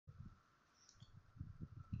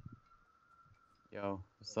Yo,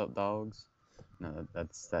 what's up, dogs? No,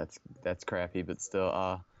 that's crappy, but still,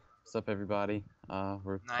 what's up, everybody?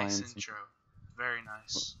 We're Nice playing some, intro. Very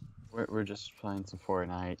nice. we're just playing some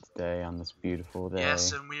Fortnite today on this beautiful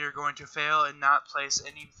Yes, day. and we are going to fail and not place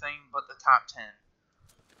anything but the top 10.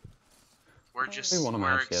 We won a We're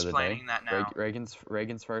match the other day. explaining that now.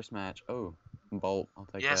 Reagan's first match. Oh, Bolt, I'll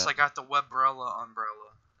take Yes, that. I got the Webrella umbrella.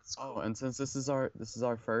 That's Oh, cool. and since this is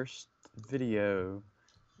our first video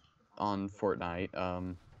on Fortnite,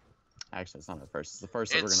 actually it's not our first. It's the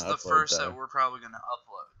first that we're It's gonna the upload first though. that we're probably going to upload.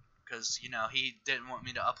 Because, he didn't want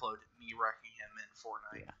me to upload me wrecking him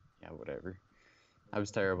in Fortnite. Yeah, whatever. I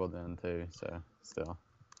was terrible then too, so still.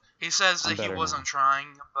 He says I'm that he better wasn't now. trying,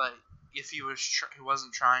 but if he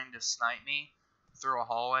wasn't trying to snipe me through a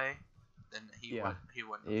hallway, then he Yeah.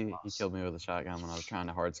 wouldn't have He lost. killed me with a shotgun when I was trying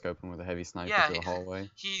to hard scope him with a heavy sniper Yeah, through a hallway.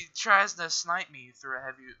 he tries to snipe me through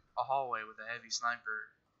a hallway with a heavy sniper,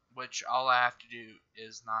 which all I have to do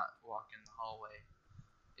is not walk in the hallway.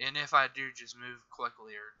 And if I do, just move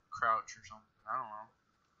quickly or crouch or something. I don't know.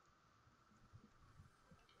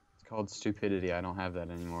 It's called stupidity. I don't have that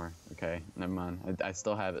anymore. Okay, never mind. I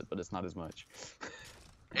still have it, but it's not as much.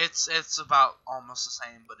 It's about almost the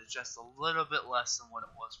same, but it's just a little bit less than what it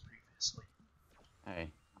was previously. Hey,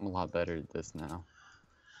 I'm a lot better at this now.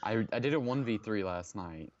 I did a 1v3 last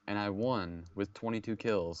night, and I won with 22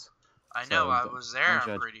 kills. I So know, I was there, don't I'm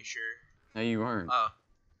judge. pretty sure. No, you weren't. Oh,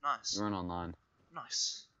 nice. You weren't online.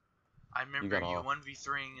 Nice. I remember got you off.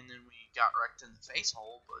 1v3ing and then we got wrecked in the face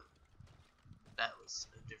hole, but that was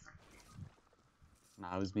a different game.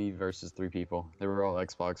 Nah, it was me versus 3 people. They were all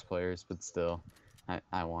Xbox players, but still,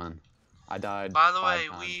 I won. I died. By the 5 way,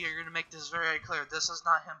 times. we are going to make this very clear. This is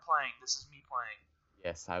not him playing. This is me playing.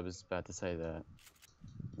 Yes, I was about to say that.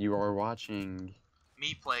 You are watching.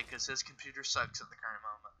 Me play because his computer sucks at the current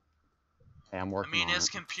moment. Hey, I'm working on his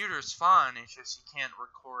it. computer's fine. It's just he can't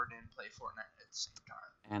record and play Fortnite at the same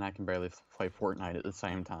time. And I can barely play Fortnite at the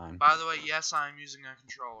same time. By the way, yes, I'm using a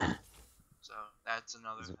controller. So that's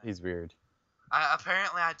another thing. He's weird.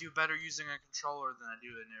 Apparently, I do better using a controller than I do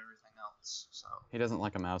in everything else. So He doesn't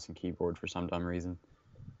like a mouse and keyboard for some dumb reason.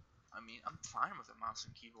 I'm fine with a mouse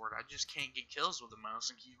and keyboard. I just can't get kills with a mouse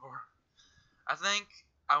and keyboard. I think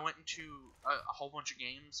I went into a whole bunch of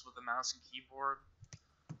games with a mouse and keyboard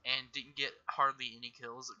and didn't get hardly any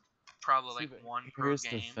kills. Probably like one per Here's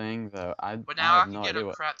game. the thing, though. But I now I have can no get idea a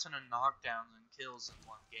what. crap ton of knockdowns and kills in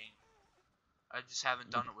one game. I just haven't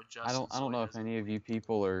done it with Justin. I don't know if any of you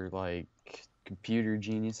people are like computer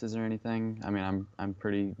geniuses or anything. I mean, I'm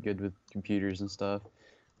pretty good with computers and stuff.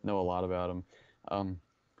 Know a lot about them.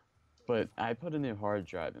 But I put a new hard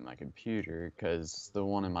drive in my computer because the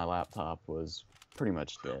one in my laptop was pretty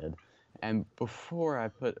much dead. And before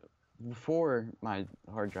my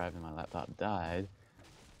hard drive in my laptop died,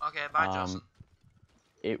 Okay, bye, Justin.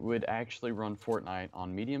 it would actually run Fortnite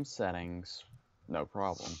on medium settings, no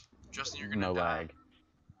problem. Justin, you're gonna No die. lag.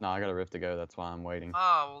 No, I got a Rift to go, that's why I'm waiting.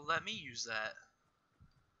 Oh, well, let me use that.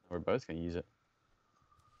 We're both gonna use it.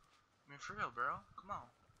 I mean, for real, bro. Come on.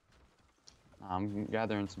 I'm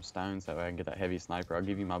gathering some stones that way I can get that heavy sniper. I'll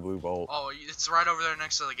give you my blue bolt. Oh, it's right over there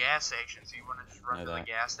next to the gas station. So you want to just run Know to the that.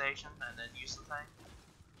 gas station and then use the thing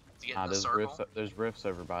to get in the There's circle? there's rifts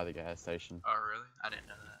over by the gas station. Oh, really? I didn't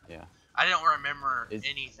know that. Yeah. I don't remember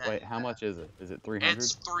anything. Wait, how much is it? Is it 300?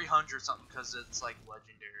 It's 300 something because it's like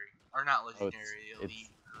legendary. Or not legendary, it's- elite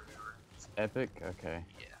or whatever. It's epic? Okay.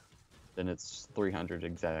 Yeah. Then it's 300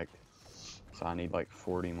 exact. So I need like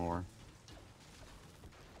 40 more.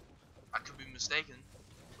 I could be mistaken,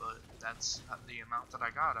 but that's the amount that I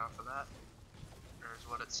got off of that. There's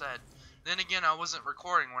what it said. Then again, I wasn't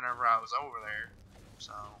recording whenever I was over there,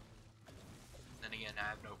 so. Then again, I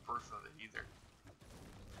have no proof of it either.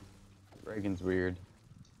 Reagan's weird.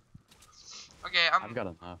 Okay, I've got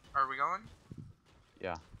enough. Are we going?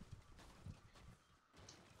 Yeah.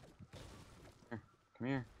 Here. Come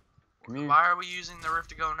here. Come here. Why are we using the rift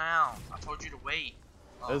to go now? I told you to wait.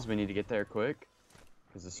 Because we need to get there quick.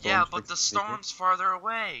 Because the storm's Yeah, but the fixing to be here. storm's farther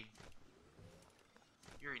away.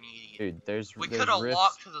 You're an idiot. Dude, We there's could have rifts.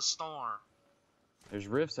 walked to the storm. There's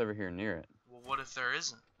rifts over here near it. Well, what if there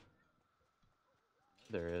isn't?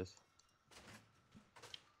 There is.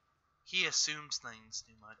 He assumes things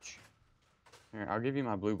too much. Here, I'll give you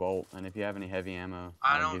my blue bolt, and if you have any heavy ammo,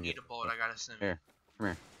 I I'll don't give need you a bullet, I got a semi. Here. Come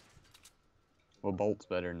here. Well, bolt's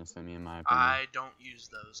better than a semi in my opinion. I don't use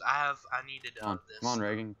those. I needed Come on, this. come on,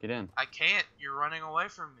 Reagan, get in. I can't. You're running away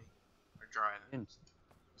from me. Or driving.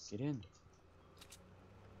 Get in.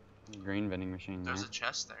 Green vending machine there. There's a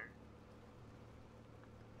chest there.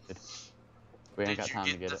 We ain't Did got you time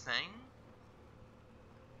to get get the it. thing?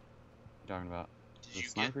 What are you talking about? Did Did The you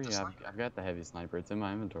sniper? get the Yeah, sniper? I've got the heavy sniper. It's in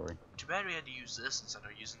my inventory. Too bad we had to use this instead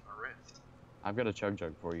of using the rift. I've got a chug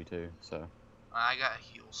jug for you too, so I got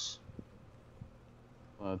heals.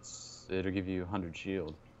 well, it'll give you 100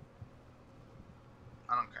 shield.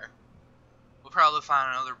 I don't care. We'll probably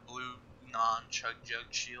find another blue non-chug jug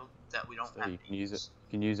shield that we don't So have you to can use it.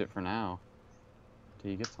 You can use it for now,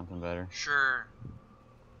 till you get something better. Sure.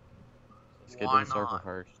 Let's get Why to the circle not?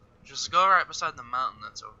 first. Just go right beside the mountain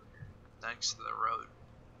that's over here, next to the road.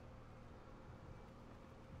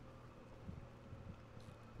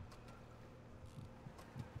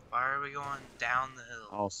 Why are we going down the hill?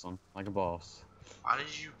 Awesome, like a boss. Why did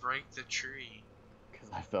you break the tree? Because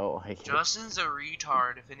I felt like it. Justin's a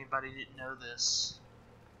retard, if anybody didn't know this.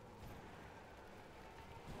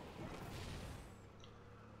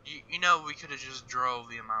 You know we could have just drove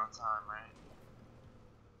the amount of time, right?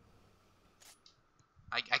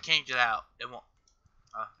 I can't get out. It won't.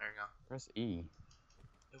 Oh, there you go. Press E.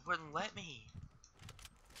 It wouldn't let me.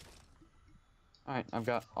 Alright, I've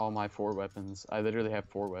got all my 4 weapons. I literally have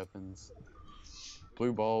 4 weapons.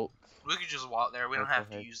 Blue bolt. We could just walk there. We don't have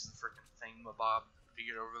to Okay. use the freaking thingamabob to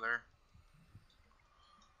get over there.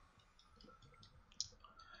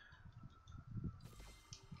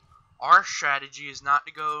 Our strategy is not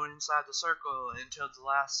to go inside the circle until the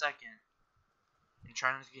last second and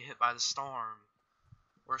try not to get hit by the storm.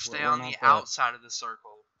 Or stay We're on not the that- outside of the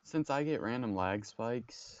circle. Since I get random lag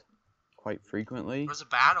spikes quite frequently, There's a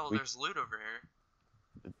battle. we- There's loot over here.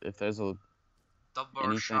 if there's a Double barrel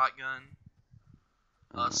anything- shotgun.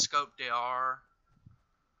 Scope DR.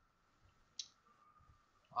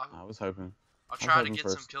 I was hoping. I'll I was try to hoping get for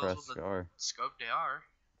a some kills with suppressed the scar. scope DR.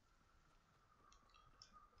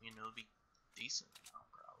 You know, it'll be decent.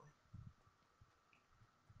 Probably.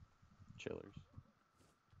 Chillers.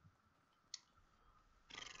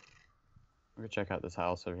 We're gonna check out this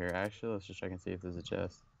house over here. Actually, let's just check and see if there's a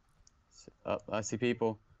chest. Up, I see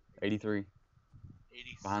people. 83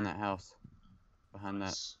 83. behind that house. Behind that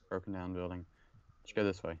Nice. broken down building. Let's go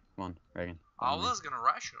this way. Come on, Reagan. I follow me. was gonna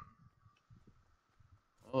rush him.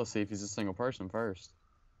 Well, let's see if he's a single person first.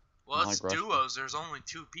 Well, I it's like rushing. duos. There's only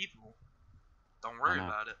 2 people. Don't worry know.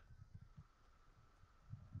 about it.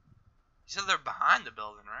 You said they're behind the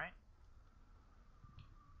building, right?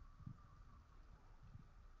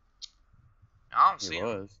 I don't see He him.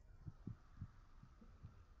 was.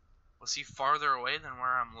 Was he farther away than where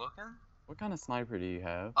I'm looking? What kind of sniper do you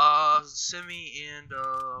have? Semi and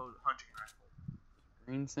hunting rifle.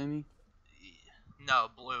 Green semi? No,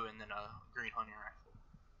 blue and then a green hunting rifle.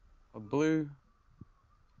 A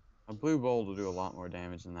blue bolt will do a lot more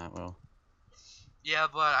damage than that will. Yeah,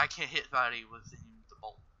 but I can't hit body with the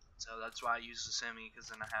bolt, so that's why I use the semi, because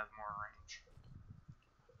then I have more range.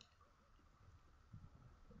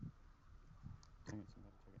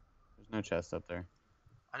 There's no chest up there.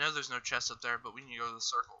 I know there's no chest up there, but we need to go to the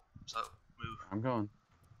circle, so move. I'm going.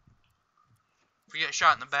 If we get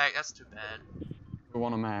shot in the back, that's too bad. We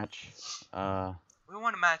want a match. We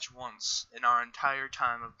won a match once in our entire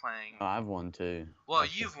time of playing. I've won too. Well,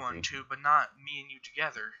 That's you've just won me. 2, but not me and you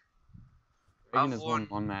together. Reagan I've has won won-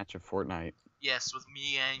 one match of Fortnite. Yes, with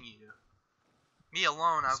me and you. Me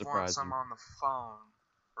alone, I've won some Surprising. on the phone,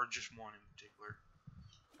 or just one in particular.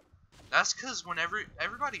 That's because whenever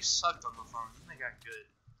everybody sucked on the phone, then they got good.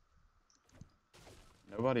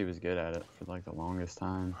 Nobody was good at it for like the longest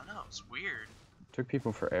time. I know, it's weird. Took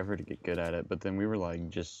people forever to get good at it, but then we were like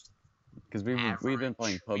just because we've been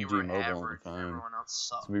playing Average. PUBG We were Mobile on the average, and phone, everyone else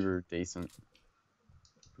sucked. so we were decent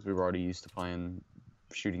because we were already used to playing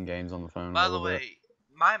shooting games on the phone. By a the little bit. way,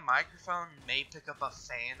 my microphone may pick up a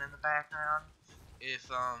fan in the background.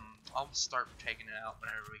 If I'll start taking it out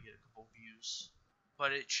whenever we get a couple views,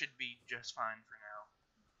 but it should be just fine for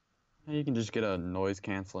now. You can just get a noise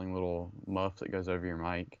canceling little muff that goes over your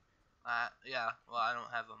mic. Yeah. Well, I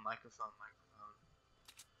don't have a microphone.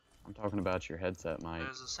 I'm talking about your headset mic.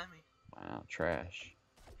 There's a semi. Wow, trash.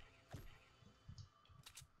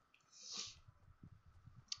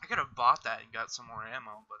 I could have bought that and got some more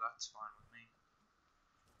ammo, but that's fine with me.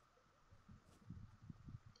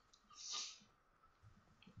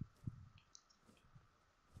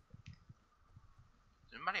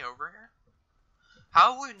 Is anybody over here?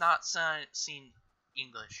 How have we not seen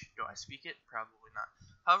English? Do I speak it? Probably not.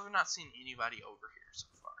 How have we not seen anybody over here so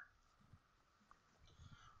far?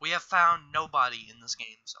 We have found nobody in this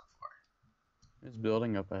game so far. There's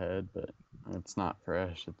building up ahead, but it's not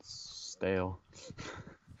fresh. It's stale.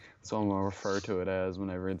 So I'm gonna refer to it as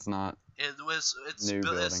whenever it's not. It's New it's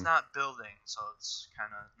building. not building, so it's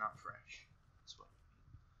kind of not fresh. That's what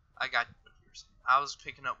I got. What you're saying. I was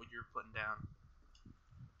picking up what you're putting down.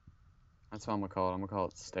 That's what I'm gonna call it. I'm gonna call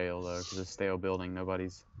it stale though, because it's stale building.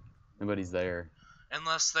 Nobody's there.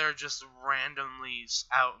 Unless they're just randomly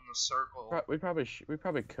out in the circle. We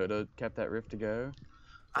probably could have kept that rift to go.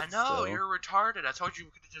 I but know, still. you're retarded. I told you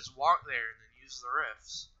we could have just walked there and then used the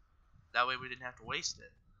rifts. That way we didn't have to waste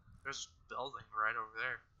it. There's a building right over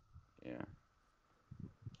there. Yeah.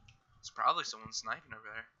 It's probably someone sniping over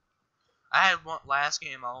there. I had one last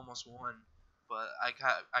game I almost won, but I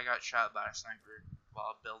got shot by a sniper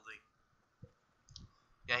while building.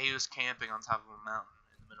 Yeah, he was camping on top of a mountain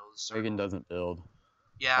in the middle of the circle. Reagan doesn't build.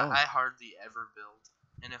 Yeah, Oh. I hardly ever build,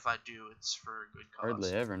 and if I do, it's for a good cause.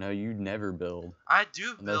 Hardly ever. No, you never build. I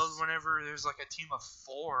do build Unless- whenever there's like a team of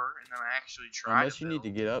 4, and then I actually try Unless to you build.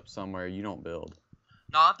 need to get up somewhere, you don't build.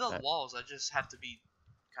 No, I build That- walls. I just have to be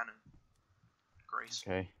kind of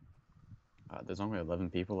graceful. Okay. There's only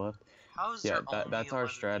 11 people left. How is Yeah, there only that's our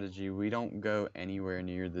 11 strategy. We don't go anywhere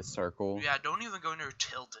near this circle. people? Yeah, don't even go near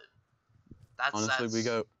tilted. Honestly, we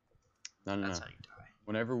go. No. That's how you die.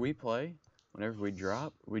 Whenever we play, whenever we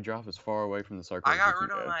drop as far away from the circle. I got as we rid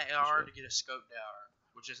can of go. my AR to get a scoped AR,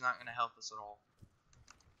 which is not going to help us at all.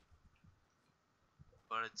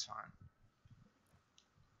 But it's fine.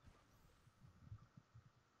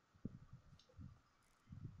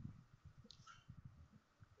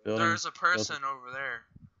 Building. There's a person over there.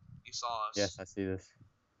 He saw us. Yes, I see this.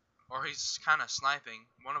 Or he's kind of sniping.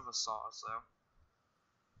 One of us saw us,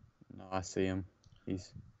 though. No, I see him.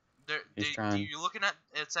 He's He's trying. You looking at?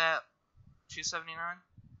 It's at 279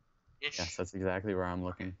 ish. Yes, that's exactly where I'm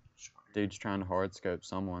looking. Dude's trying to hard scope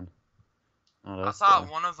someone. Not I us, thought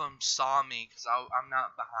though. one of them saw me because I'm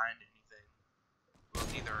not behind anything. Well,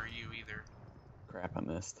 neither are you either. Crap, I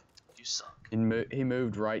missed. You suck. He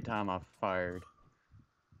moved right time I fired.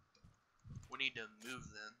 We need to move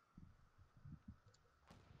then.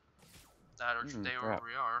 That or stay where crap.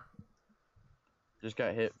 we are. Just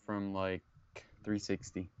got hit from like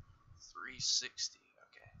 360. 360.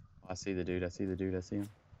 Okay. I see the dude. I see him.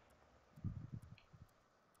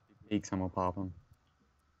 He peeks, I'm gonna pop him.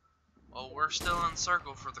 Well, we're still in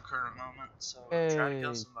circle for the current moment, so try to kill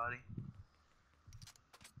Hey. somebody.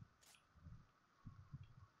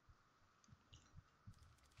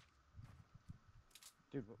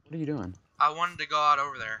 Dude, what are you doing? I wanted to go out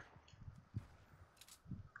over there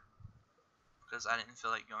because I didn't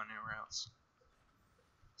feel like going anywhere else,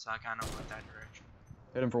 so I kind of went that direction.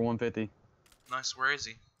 Hit him for 150. Nice. Where is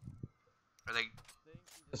he? Are they?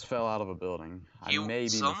 Just fell out of a building. I may be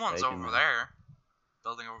Someone's mistaken, over though. there.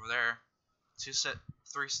 Building over there.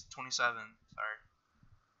 327. Sorry.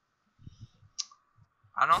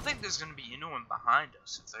 I don't think there's gonna be anyone behind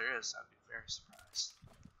us. If there is, I'd be very surprised.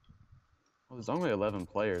 Well, there's only 11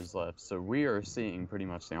 players left, so we are seeing pretty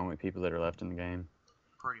much the only people that are left in the game.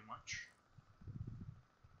 Pretty much.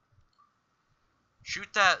 Shoot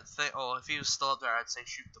that thing. Oh, if he was still up there, I'd say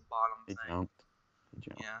shoot the bottom He thing. jumped. He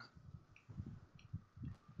jumped. Yeah.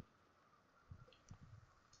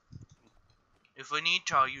 If we need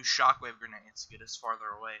to, I'll use shockwave grenades to get us farther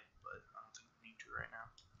away, but I don't think we need to right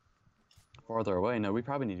now. Farther away? No, we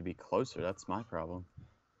probably need to be closer. That's my problem.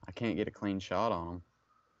 I can't get a clean shot on him.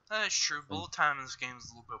 That is true. Bullet time in this game is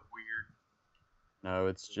a little bit weird. No,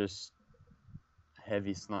 it's just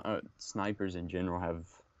heavy snipers in general have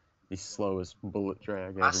the slowest bullet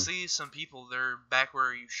drag ever. I see some people, they're back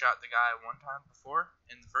where you shot the guy one time before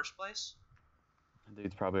in the first place.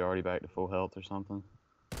 Dude's probably already back to full health or something.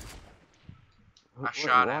 I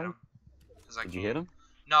shot at him. Did you hit him?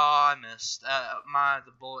 No, I missed. The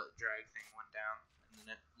bullet drag thing went down, and then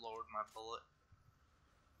it lowered my bullet.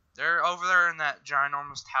 They're over there in that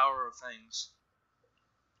ginormous tower of things.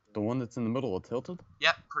 The one that's in the middle of Tilted?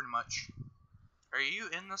 Yep, pretty much. Are you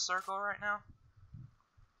in the circle right now?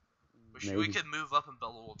 We Maybe. could move up and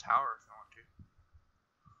build a little tower if you want to.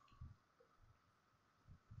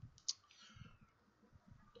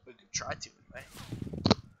 We could try to anyway.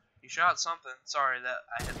 You shot something. Sorry that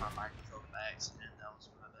I hit my microphone by accident. That was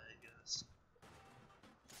my bad, guys.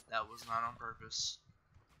 That was not on purpose.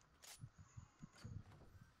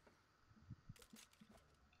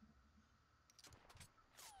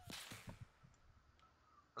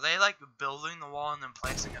 Are they like building the wall and then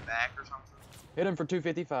placing it back or something? Hit him for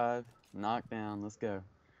 255. Knock down. Let's go.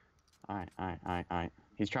 Alright.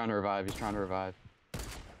 He's trying to revive.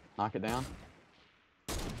 Knock it down.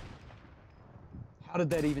 How did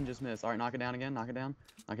that even just miss? Alright, knock it down again. Knock it down.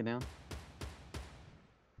 I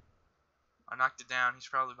knocked it down. He's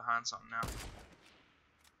probably behind something now.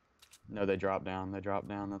 No, they dropped down.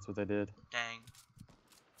 That's what they did. Dang.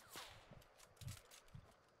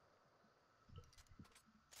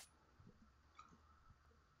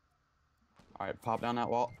 Alright, pop down that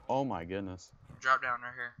wall. Oh my goodness. Drop down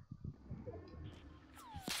right here.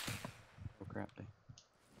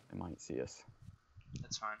 might see us.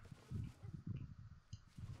 That's fine.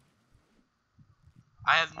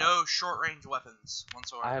 I have no short-range weapons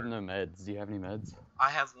whatsoever. I have no meds. Do you have any meds? I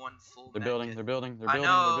have one full. They're med building. kit. They're building. They're I building.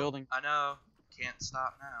 know. They're building. I know. Can't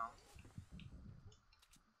stop now.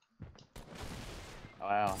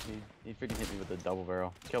 Wow, he freaking hit me with a double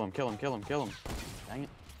barrel. Kill him, kill him, kill him, kill him. Dang it.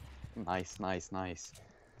 Nice, nice, nice.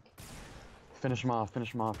 Finish him off,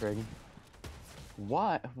 Reagan.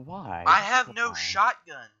 What? Why? I have no Why?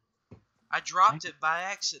 shotgun. I dropped it by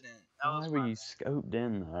accident. That Why was were my you bad. scoped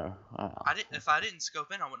in though? Wow. I didn't. If I didn't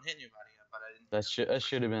scope in, I wouldn't hit anybody. But I didn't. That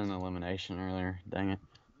should have been an elimination earlier. Dang it.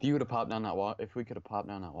 If you would have popped down that wall, if we could have popped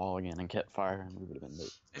down that wall again and kept firing, we would have been.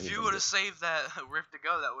 If you would have saved that rift to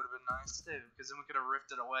go, that would have been nice too. Because then we could have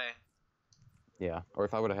rifted away. Yeah, or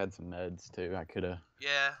if I would have had some meds too, I could have.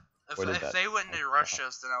 Yeah. If Where did if that- they wouldn't have rushed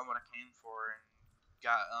us, then I would have came for it and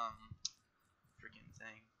got freaking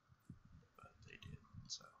thing. But they did.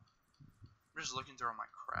 So I'm just looking through all my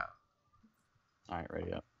crap. All right,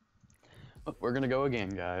 ready up. Oh, we're gonna go again,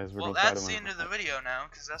 guys. We're Well, gonna try that's to the win. end of the video now,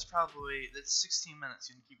 because that's 16 minutes.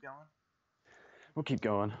 You can keep going. We'll keep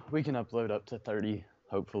going. We can upload up to 30,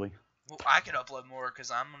 hopefully. Well, I could upload more because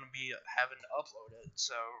I'm gonna be having to upload it.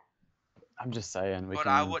 So, I'm just saying. but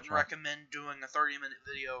I wouldn't recommend doing a 30-minute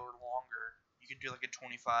video or longer. You could do like a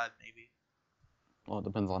 25 maybe. Well, it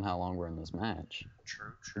depends on how long we're in this match.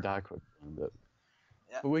 True. We die quick, but.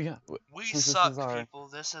 Yeah. But we got. We since this suck, is our- people.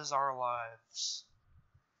 This is our lives.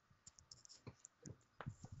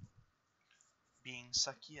 Being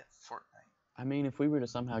sucky at Fortnite. I mean, if we were to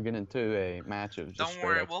somehow get into a match of just Don't straight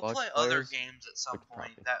worry, we'll Xbox play other players, games at some we could point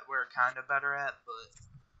probably- that we're kind of better at, but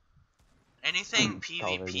anything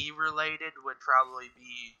Call of Duty. PvP related would probably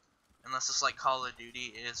be, unless it's like Call of Duty,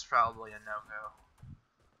 is probably a no-go.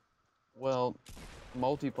 Well,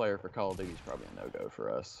 multiplayer for Call of Duty is probably a no-go for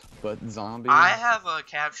us. But zombie. I have a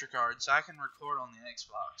capture card, so I can record on the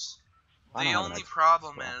Xbox. I The don't have an only Xbox,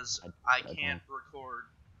 problem so is I I don't. can't record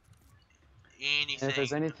there's anything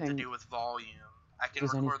to anything- do with volume. I If can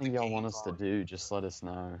there's record anything the y'all game want us to volume. do, just let us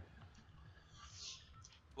know.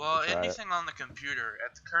 Well, We'll try it. anything on the computer.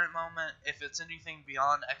 At the current moment, if it's anything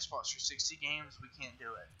beyond Xbox 360 games, we can't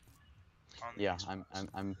do it. On the Yeah, Xbox.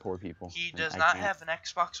 I'm poor people. He and does I not can't- have an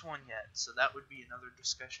Xbox One yet, so that would be another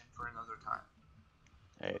discussion for another time.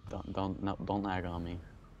 Hey, don't nag on me.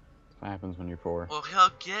 That's what happens when you're poor. Well, he'll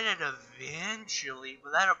get it eventually,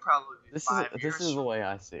 but that'll probably be This 5 years. is the way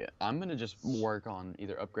I see it. I'm gonna just work on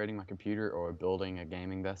either upgrading my computer or building a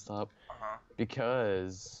gaming desktop, Uh-huh.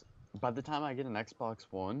 because by the time I get an Xbox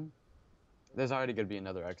One, there's already gonna be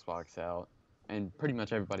another Xbox out, and pretty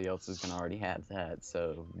much everybody else is gonna already have that.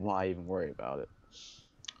 So why even worry about it?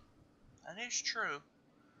 That is true.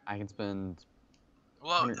 I can spend.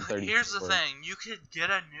 Well, 130 here's the for- thing. You could get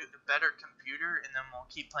a better computer, and then we'll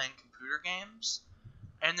keep playing computer games.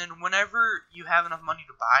 And then whenever you have enough money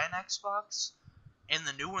to buy an Xbox, and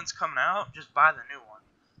the new one's coming out, just buy the new one.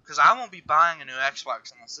 Because I won't be buying a new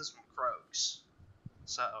Xbox unless this one croaks.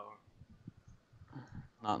 So,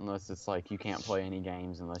 Not unless it's like you can't play any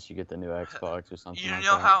games unless you get the new Xbox or something you like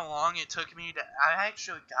know that. how long it took me to... I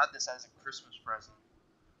actually got this as a Christmas present.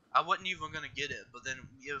 I wasn't even going to get it, but then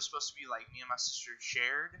it was supposed to be like me and my sister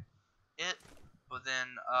shared it. But then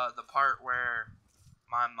the part where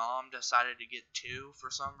my mom decided to get 2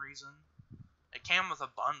 for some reason. It came with a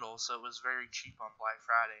bundle, so it was very cheap on Black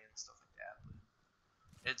Friday and stuff like that.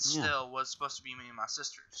 But it Yeah. still was supposed to be me and my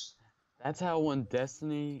sister's. That's how when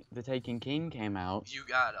Destiny: The Taken King came out, You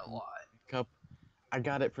got a lot. I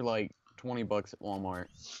got it for like $20 at Walmart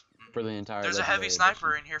for the entire. There's a heavy Legendary sniper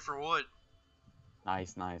Edition. in here for wood.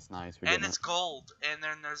 Nice, nice, nice. We're And getting it's gold. And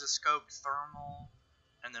then there's a scoped thermal.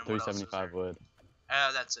 And then what else is 375 there? wood.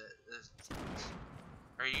 That's it.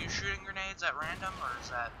 Are you shooting grenades at random, or is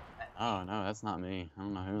that... Oh no, that's not me. I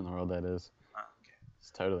don't know who in the world that is. Oh, okay.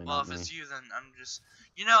 It's totally Well, not if me. it's you, then I'm just...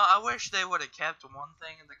 You know, I wish they would have kept one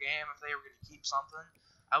thing in the game if they were going to keep something.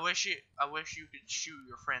 I wish you could shoot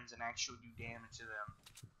your friends and actually do damage to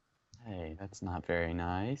them. Hey, that's not very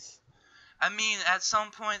nice. I mean, at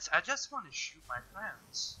some points, I just want to shoot my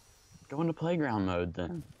friends. Go into playground mode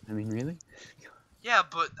then. I mean, really? Yeah,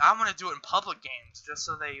 but I want to do it in public games, just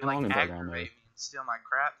so they, I'm like, in playground aggravate mode. me and steal my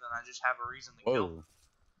crap, then I just have a reason to kill them. Whoa.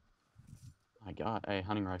 I got a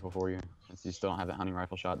hunting rifle for you, since you still don't have that hunting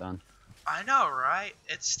rifle shotgun. I know, right?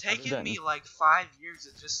 It's Other taken than- me, like, 5 years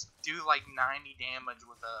to just do, like, 90 damage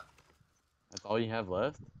with a... That's all you have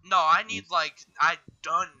left? No, I need, like, I've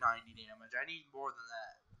done 90 damage. I need more than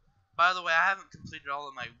that. By the way, I haven't completed all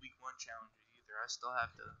of my week 1 challenges either. I still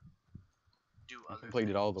have to do I other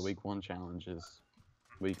completed all the things. week 1 challenges.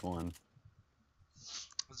 Week 1.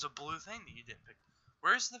 It's a blue thing that you didn't pick.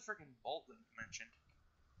 Where's the freaking bolt that you mentioned?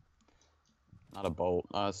 Not a bolt.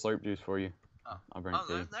 Slurp juice for you. Oh, I'll bring it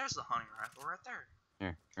to you. there's the hunting rifle right there.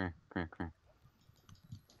 Here.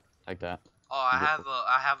 Take that. Oh, I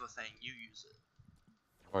have a thing. You use it.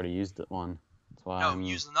 I've already used it one. That's why No,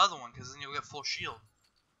 use another one, because then you'll get full shield.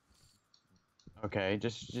 Okay,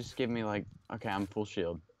 just give me like... Okay, I'm full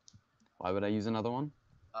shield. Why would I use another one?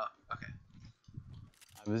 Oh, okay.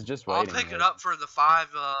 I was just I'll waiting. pick it up for the 5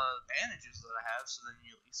 bandages that I have, so then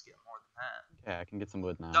you at least get more than that. Yeah, I can get some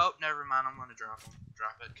wood now. Nope, never mind. I'm gonna drop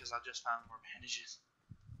it, because I just found more bandages.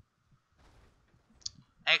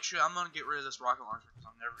 Actually, I'm gonna get rid of this rocket launcher, because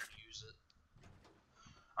I'm never gonna use it.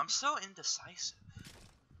 I'm so indecisive.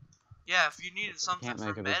 Yeah, if you needed something Can't for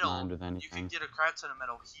make up his metal, mind with you can anything. get a crap ton of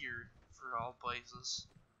metal here for all places.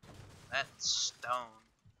 That's stone.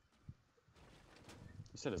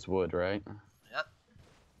 You said it's wood, right? Yep.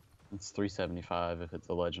 It's 375 if it's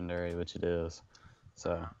a legendary, which it is.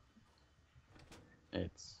 So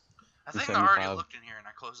it's... I think I already 375. looked in here and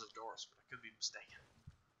I closed the doors, but I could be mistaken.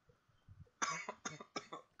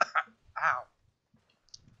 Ow.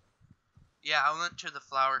 Yeah, I went to the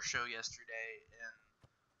flower show yesterday in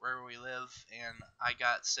where we live, and I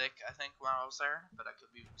got sick, I think, when I was there, but I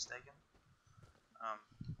could be mistaken.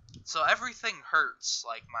 So everything hurts,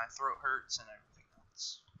 like my throat hurts and everything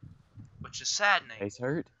else, which is saddening. Face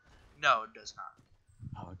hurt? No, it does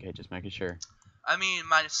not. Oh, okay, just making sure. I mean,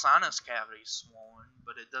 my sinus cavity's swollen,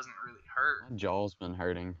 but it doesn't really hurt. My jaw's been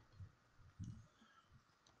hurting.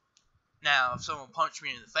 Now, if someone punched me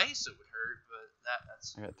in the face, it would hurt, but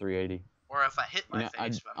that's... I got 380. Or if I hit my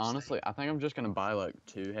face by honestly, mistake. I think I'm just gonna buy like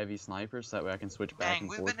 2 heavy snipers, so that way I can switch back Dang, and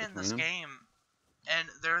we've forth been in between this them. game, and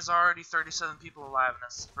there's already 37 people alive, and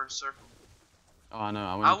that's the first circle. Oh, I know.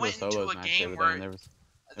 I I went into a solos match the other day, and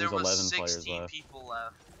there was 11 players 16 left. people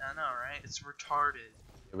left. I know, right? It's retarded.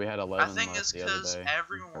 We had I 11 think left it's the other because day.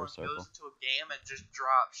 everyone goes into a game and just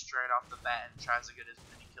drops straight off the bat and tries to get as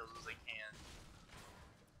many kills as they can.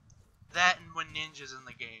 That and when ninjas in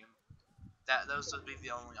the game. Those would be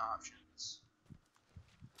the only options.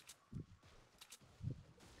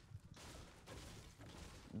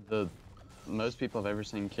 The most people I've ever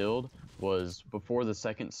seen killed was before the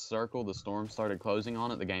second circle, the storm started closing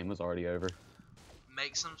on it, the game was already over.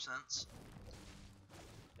 Makes some sense.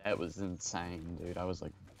 That was insane, dude. I was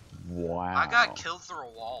like, wow. I got killed through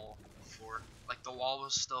a wall before. Like, the wall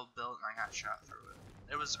was still built and I got shot through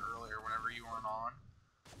it. It was earlier whenever you weren't on.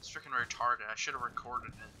 It's freaking retarded. I should have recorded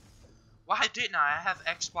it. Why didn't I? I have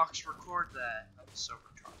Xbox record that. That was so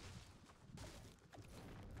retarded.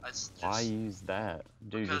 Why use that?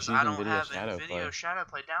 Dude, because just I using don't Video have Shadowplay.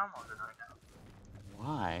 Shadowplay downloaded right now.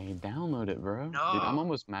 Why? Download it, bro. No. Dude, I'm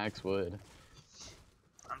almost max wood.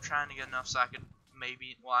 I'm trying to get enough so I could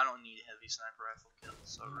maybe... Well, I don't need a heavy sniper rifle kill,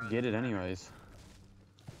 so... Really Get it anyways.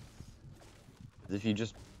 If you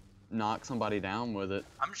just knock somebody down with it,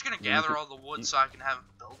 I'm just gonna then gather all the wood so I can have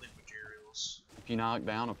building materials. if you knock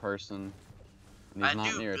down a person, and he's I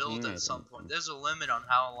not do near a build teammate, at some point. There's a limit on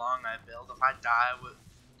how long I build. If I die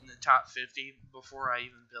in the top 50 before I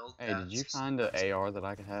even build... Hey, did you find an AR that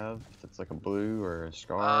I could have? If it's like a blue or a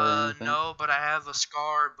scar or anything? No, but I have a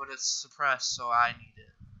scar, but it's suppressed, so I need it.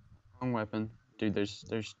 Wrong weapon. Dude,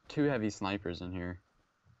 there's 2 heavy snipers in here.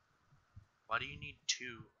 Why do you need 2?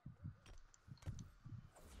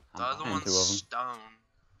 The I'm other buying one's 2 of them. stone,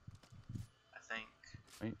 I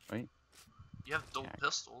think. Wait. You have dual Yeah.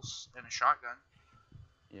 pistols and a shotgun.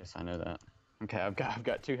 Yes, I know that. Okay, I've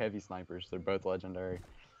got 2 heavy snipers. They're both legendary.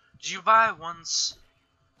 Did you buy one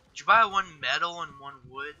metal and one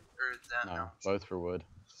wood, or is that No, both for wood.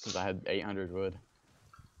 Because I had 800 wood.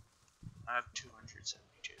 I have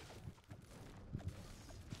 272.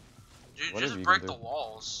 Dude, What just have you break been the doing?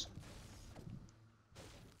 walls.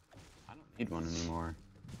 I don't need one anymore.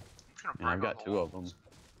 I'm trying to And I've break got all 2 the of them. walls.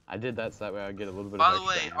 I did that so that way I get a little bit By of the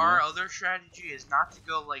way, extra our ammo. other strategy is not to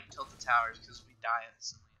go like tilted towers because we die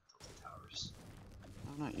instantly in tilted towers.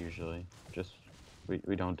 No, not usually. Just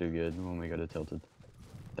we don't do good when we go to tilted.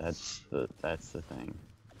 That's the thing.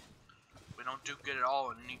 We don't do good at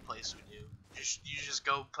all in any place we do. You just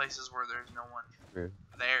go places where there's no one True.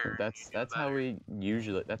 there. But that's how we.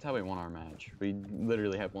 that's how we won our match. We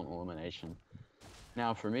literally have 1 elimination.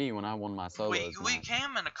 Now for me, when I won my solos We match,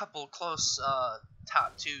 came in a couple close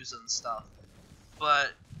top 2s and stuff,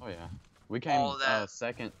 but oh yeah, we came all that-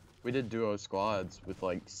 second. We did duo squads with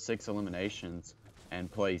like 6 eliminations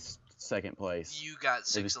and placed 2nd place. you got It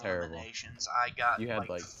 6 was terrible. eliminations. I got You had,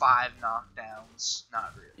 like 5 knockdowns.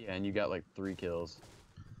 Not really. Yeah, and you got like 3 kills.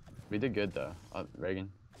 We did good though,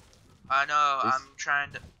 Reagan. I know. This- I'm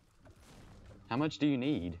trying to. How much do you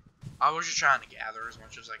need? I was just trying to gather as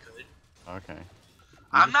much as I could. Okay.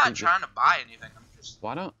 I'm just not keep trying to buy anything. I'm just.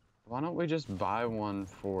 Why don't we just buy one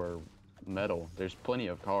for metal? There's plenty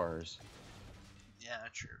of cars. Yeah,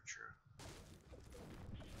 true, true.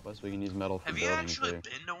 Plus, we can use metal for Have you building actually too.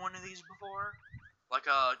 been to one of these before? Like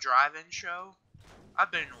a drive-in show?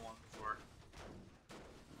 I've been to one before.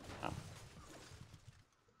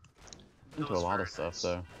 Into a was lot very of stuff nice.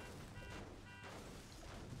 though.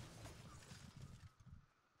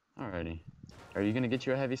 Alrighty. Are you gonna get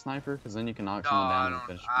you a heavy sniper? Cause then you can knock No, someone down and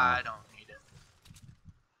finish them I off. don't need it.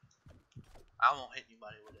 I won't hit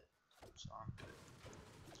anybody with it, so I'm good.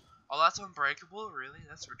 Oh, that's unbreakable? Really?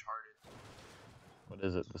 That's retarded. What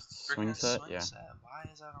is it? The swing Freaking set? swing Yeah. set. Why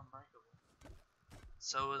is that unbreakable?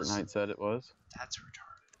 So is Fortnite said it was. that's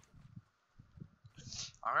retarded.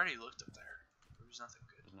 I already looked up there. There was nothing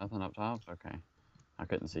good. There's nothing up top? Okay. I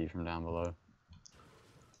couldn't see from down below.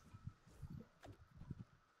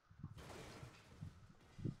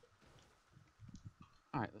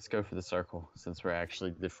 Alright, let's go for the circle, since we're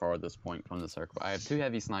actually the farthest point from the circle. I have 2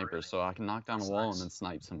 heavy snipers, Really? so I can knock down a That's wall nice. and then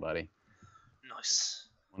snipe somebody. Nice.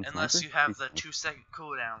 One Unless sniper? you have 2 the snipers. 2-second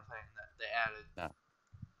cooldown thing that they added.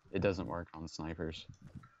 It doesn't work on snipers.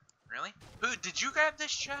 Really? Who did you grab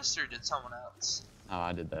this chest or did someone else? Oh,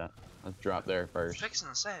 I did that. Let's drop there I was first. fixing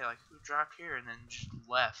to say, like, who dropped here and then just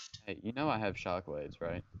left? Hey, you know I have shockwaves,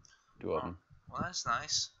 right? 2 of Oh. them. Well, that's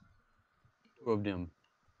nice. 2 of them.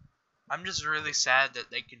 I'm just really sad that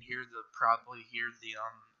they can probably hear the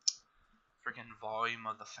freaking volume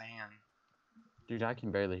of the fan. Dude, I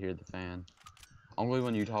can barely hear the fan. Only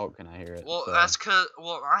when you talk can I hear it. Well, so. that's cause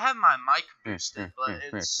I have my mic Here, boosted, here, but here,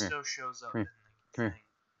 it here, still shows up here, in the here. thing.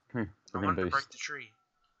 Come here, I we're wanted gonna to break boost. the tree.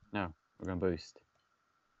 No, we're gonna boost.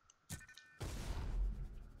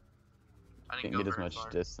 I didn't Didn't go get as very much far.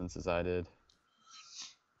 distance as I did.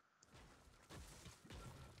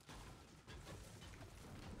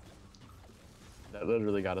 That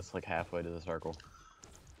literally got us like halfway to the circle.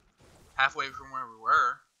 Halfway from where we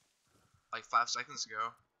were, like 5 seconds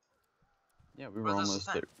ago. Yeah, we were Well, this is almost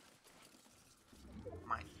the there.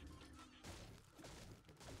 Mine.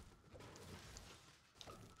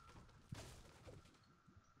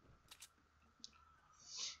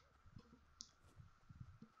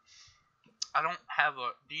 I don't have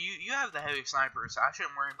a. Do you have the heavy sniper? So I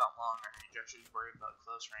shouldn't worry about long range. I should worry about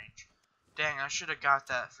close range. Dang, I should have got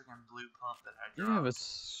that freaking blue pump that I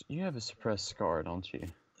dropped. You have a suppressed scar, don't you?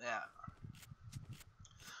 Yeah.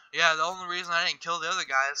 Yeah, the only reason I didn't kill the other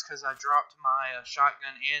guy is because I dropped my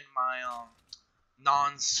shotgun and my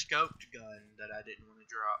non-scoped gun that I didn't want to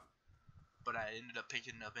drop. But I ended up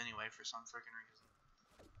picking it up anyway for some freaking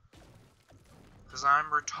reason. Because I'm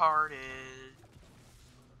retarded.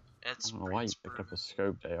 It's I don't know why you pretty picked up a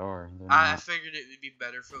proven. scoped AR. I figured it would be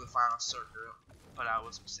better for the final circle, but I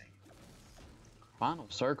was mistaken. Final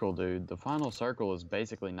circle, dude. The final circle is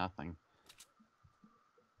basically nothing.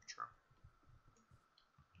 True.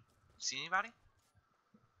 See anybody?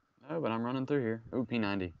 No, but I'm running through here. Ooh,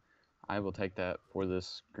 P90. I will take that for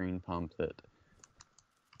this green pump that...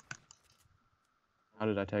 How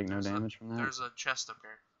did I take no damage from that? There's a chest up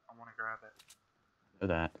there. I want to grab it. Know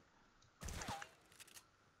that.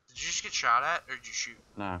 Did you just get shot at, or did you shoot?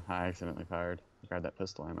 No, I accidentally fired. Grab that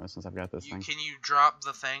pistol ammo since I've got this thing. Can you drop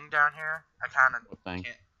the thing down here? I kind of What thing?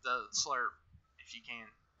 can't. The slurp, if you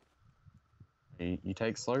can. You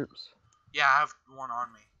take slurps? Yeah, I have one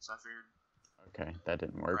on me, so I figured. Okay, that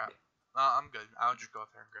didn't work. Crap. I'm good. I'll just go up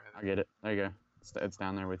there and grab I'll it. get it. There you go. It's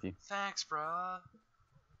down there with you. Thanks, bruh.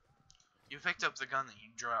 You picked up the gun that you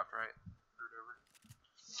dropped, right?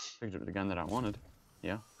 Or Picked up the gun that I wanted.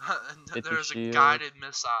 Yeah. whatever. Hit the There's a shield. guided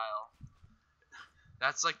missile.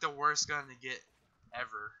 That's like the worst gun to get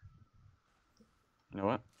ever. You know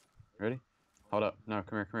what? Ready? Hold up. No,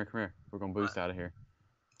 come here. We're gonna boost out of here.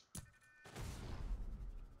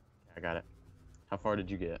 I got it. How far did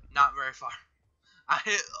you get? Not very far. I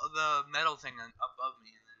hit the metal thing above me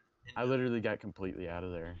and then. I literally got completely out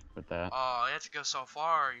of there with that. Oh, you have to go so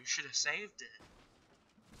far. You should have saved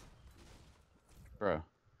it. Bro.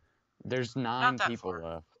 There's 9 that people far.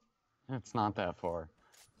 left. It's not that far.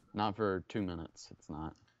 Not for 2 minutes. It's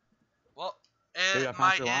not. Well, Dude, it I found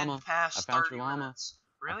might your end llama. past I found 30 your llama. minutes.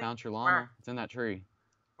 Really? I found your llama. Where? It's in that tree.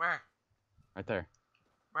 Where? Right there.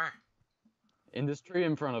 Where? In this tree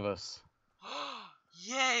in front of us.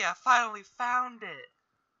 Yay! I finally found it.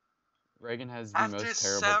 Reagan has the After most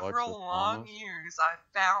terrible luck with several long llamas. years,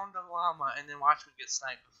 I found a llama, and then watch me get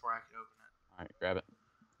sniped before I can open it. Alright, grab it.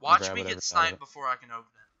 Watch grab me whatever's get out of sniped it. before I can open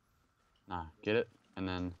it. Nah, get it, and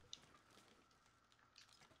then...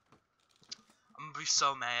 I'm gonna be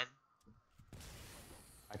so mad.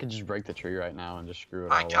 I could just break the tree right now and just screw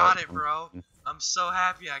it all I up. got it, bro. I'm so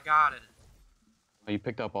happy I got it. Oh, you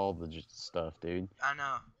picked up all the stuff, dude. I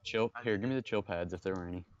know. Chill. I Here, did. give me the chill pads if there were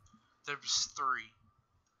any. There's 3.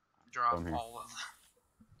 Drop Come here. all of them.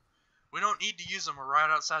 We don't need to use them. We're right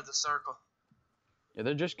outside the circle. Yeah,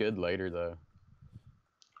 they're just good later though.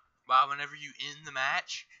 Wow, whenever you end the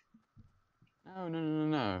match. No, no, no, no,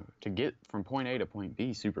 no. To get from point A to point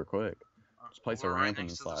B super quick. Just place a we're right ramp and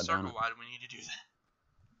next to slide the down circle. it. Why do we need to do that?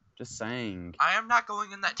 Just saying. I am not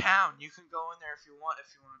going in that town. You can go in there if you want.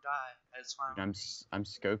 If you want to die, it's fine. Dude, I'm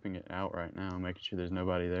scoping it out right now, making sure there's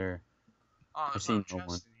nobody there. Oh, I there's see no no one.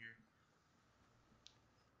 chest in here.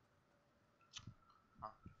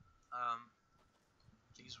 Oh.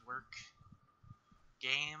 Please work.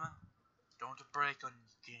 Game. Don't break on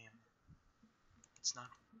game. It's not.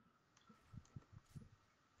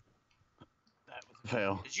 That was a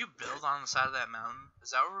fail. Did you build on the side of that mountain?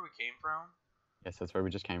 Is that where we came from? Yes, that's where we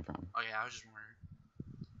just came from. Oh yeah, I was just wondering.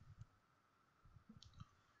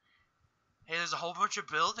 Hey, there's a whole bunch of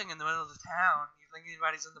building in the middle of the town. You think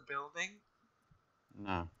anybody's in the building?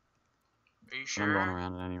 No. Are you But sure? I'm going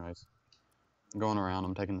around it anyways. I'm going around.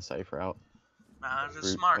 I'm taking the safe route. Nah, Route,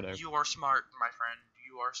 just smart. whatever. You are smart, my friend.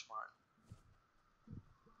 You are smart.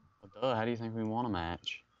 Well, duh, how do you think we want a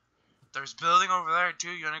match? There's building over there too.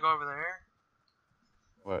 You wanna go over there?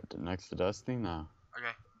 What, next to Dusty? No.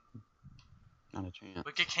 Okay. Not a chance.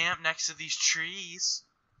 We could camp next to these trees.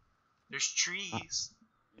 There's trees.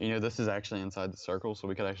 You know, this is actually inside the circle, so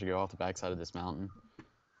we could actually go off the backside of this mountain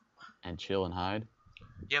and chill and hide.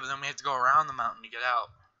 Yeah, but then we have to go around the mountain to get out.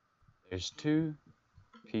 There's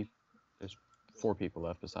 4 people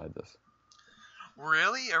left besides us.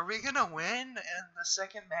 Really? Are we gonna win in the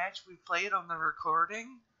second match we played on the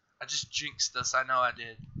recording? I just jinxed us. I know I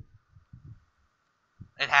did.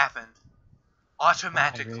 It happened.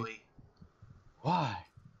 Automatically. Why?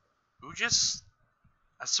 Who just...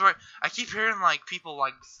 I swear, I keep hearing like people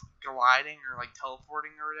like gliding or like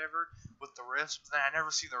teleporting or whatever with the rifts, but then I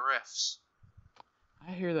never see the rifts.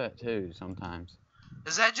 I hear that too sometimes.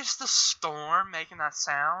 Is that just the storm making that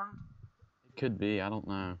sound? It could be. I don't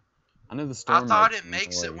know. I know the storm. I thought makes it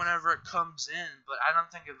makes it noise. whenever it comes in, but I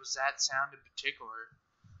don't think it was that sound in particular.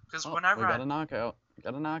 Because Oh, whenever we got a knockout.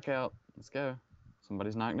 Got a knockout. Let's go.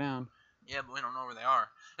 Somebody's knocked down. yeah, but we don't know where they are.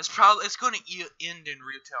 It's going to end in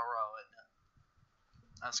Retail Row, isn't it?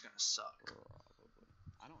 That's gonna suck.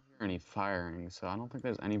 I don't hear any firing, so I don't think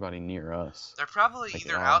there's anybody near us. They're probably Like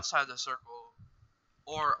either they are. outside the circle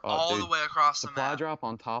or Oh, all the dude, way across the Supply map. drop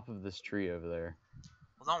on top of this tree over there.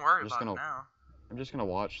 Well, don't worry I'm just about it gonna- now. I'm just gonna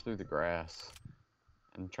watch through the grass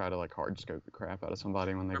and try to like hard scope the crap out of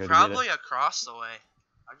somebody when they They're go to get probably it. across the way.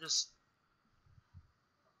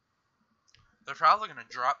 They're probably gonna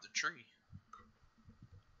drop the tree.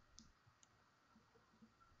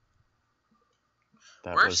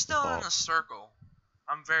 That We're was the still in thought. the circle.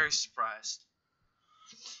 I'm very surprised.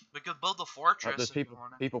 We could build a Oh, fortress there's if you people,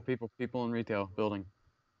 wanted. people in retail building.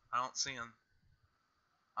 I don't see them.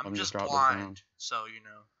 I'm Let me just just drop this blind, down. so you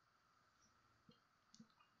know.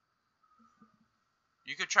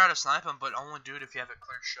 You could try to snipe them, but only do it if you have a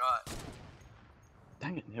clear shot.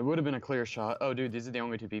 Dang it! It would have been a clear shot. Oh, dude, these are the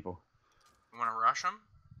only 2 people. You want to rush them?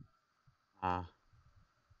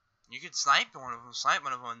 You could snipe one of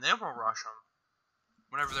them, and then we'll rush them.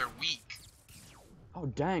 Whenever they're weak. Oh,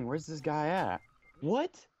 dang! Where's this guy at?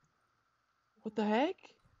 What? What the heck?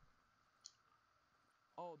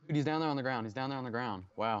 Oh, dude, he's down there on the ground. He's down there on the ground.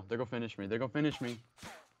 Wow, they're gonna finish me. They're gonna finish me.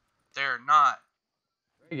 They're not.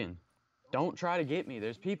 Reagan, don't try to get me.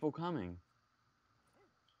 There's people coming.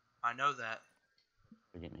 I know that.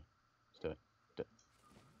 Get me. Let's do it. Do it.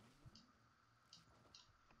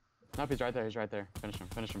 Nope, he's right there. He's right there. Finish him.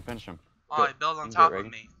 Finish him. Finish him. Oh, Do I it. built on You can do top it, of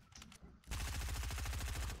Reagan. me.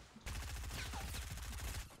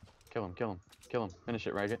 Kill him. Kill him. Kill him. Finish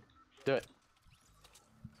it, Reagan. Do it.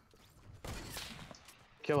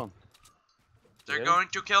 Kill him. They're Really? going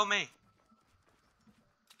to kill me.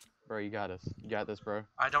 Bro, you got this. You got this, bro.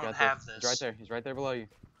 I You don't got have He's this. right there. He's right there below you.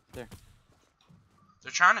 They're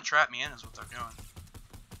trying to trap me in is what they're doing.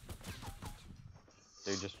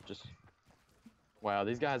 Dude, just... Wow,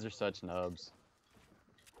 these guys are such nubs.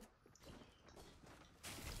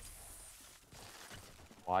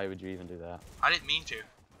 Why would you even do that? I didn't mean to.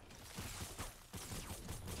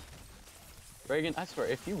 Reagan, I swear,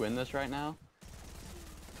 if you win this right now...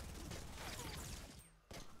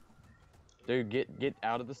 Dude, get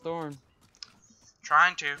out of the storm.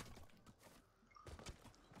 Trying to.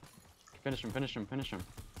 Finish him, finish him, finish him.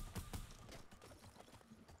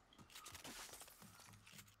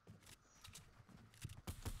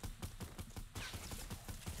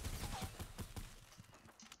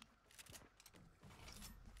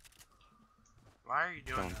 Why are you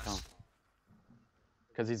doing Kill him, this? kill him.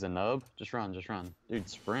 Because he's a nub? Just run, just run. Dude,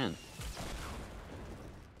 sprint.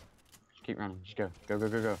 Just keep running. Just go. Go, go,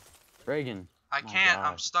 go, go. Reagan. I My can't.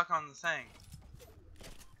 I'm gosh. stuck on the thing.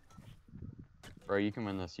 Bro, you can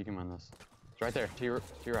win this. You can win this. It's right there. To your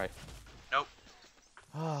right. Nope.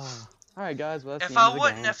 Alright, guys. Well, that's If the end I of the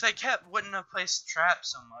wouldn't, game. if they wouldn't have placed the trap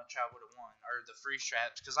so much, I would have won. Or the free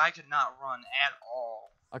traps, because I could not run at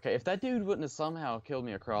all. Okay, if that dude wouldn't have somehow killed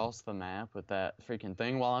me across the map with that freaking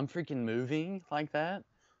thing while I'm freaking moving like that,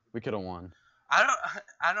 we could have won. I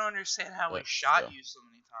don't understand how we But shot still. you so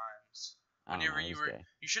many times. I don't know, Whenever it you was were, gay.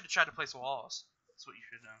 you should have tried to place walls. That's what you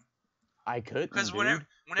should have done. I couldn't, Because dude. whenever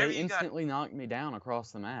They you got, instantly knocked me down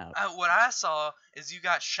across the map. what I saw is you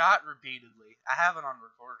got shot repeatedly. I have it on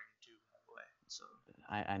recording too, by the way. So.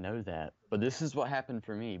 I know that. But this is what happened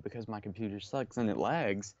for me because my computer sucks and it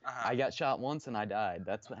lags. I got shot once and I died.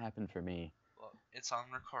 That's what happened for me. Well, it's on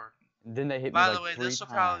recording. Then they hit me By like the way, 3 this will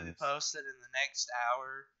times. probably be posted in the next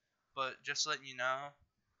hour, but just letting you know,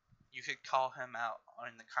 you could call him out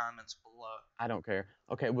in the comments below. I don't care.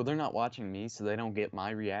 Okay, well they're not watching me, so they don't get my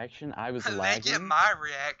reaction. I was They lagging. get my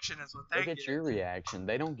reaction is what they Look at get. your reaction.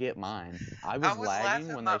 They don't get mine. I was lagging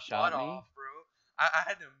laughing when my they shot butt me. off, bro. I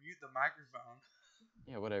had to mute the microphone.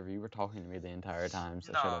 Yeah, whatever. You were talking to me the entire time,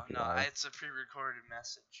 so shut up, you No, liar. it's a pre-recorded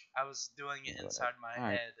message. I was doing it Yeah, inside my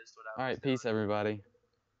Alright. head is what I was Alright, doing. peace everybody.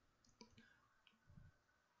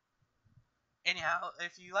 Anyhow,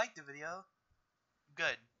 if you liked the video,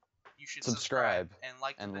 good. You should Subscribe and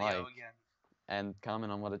like the and video like. again. And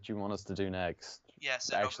comment on what you want us to do next. Yes,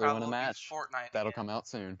 it'll Actually win a probably match. be Fortnite That'll again. come out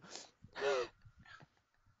soon.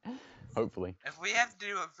 Hopefully. If we have to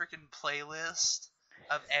do a freaking playlist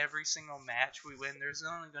of every single match we win, there's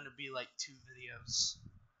only going to be like 2 videos.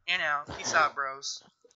 Anyhow, peace out, bros.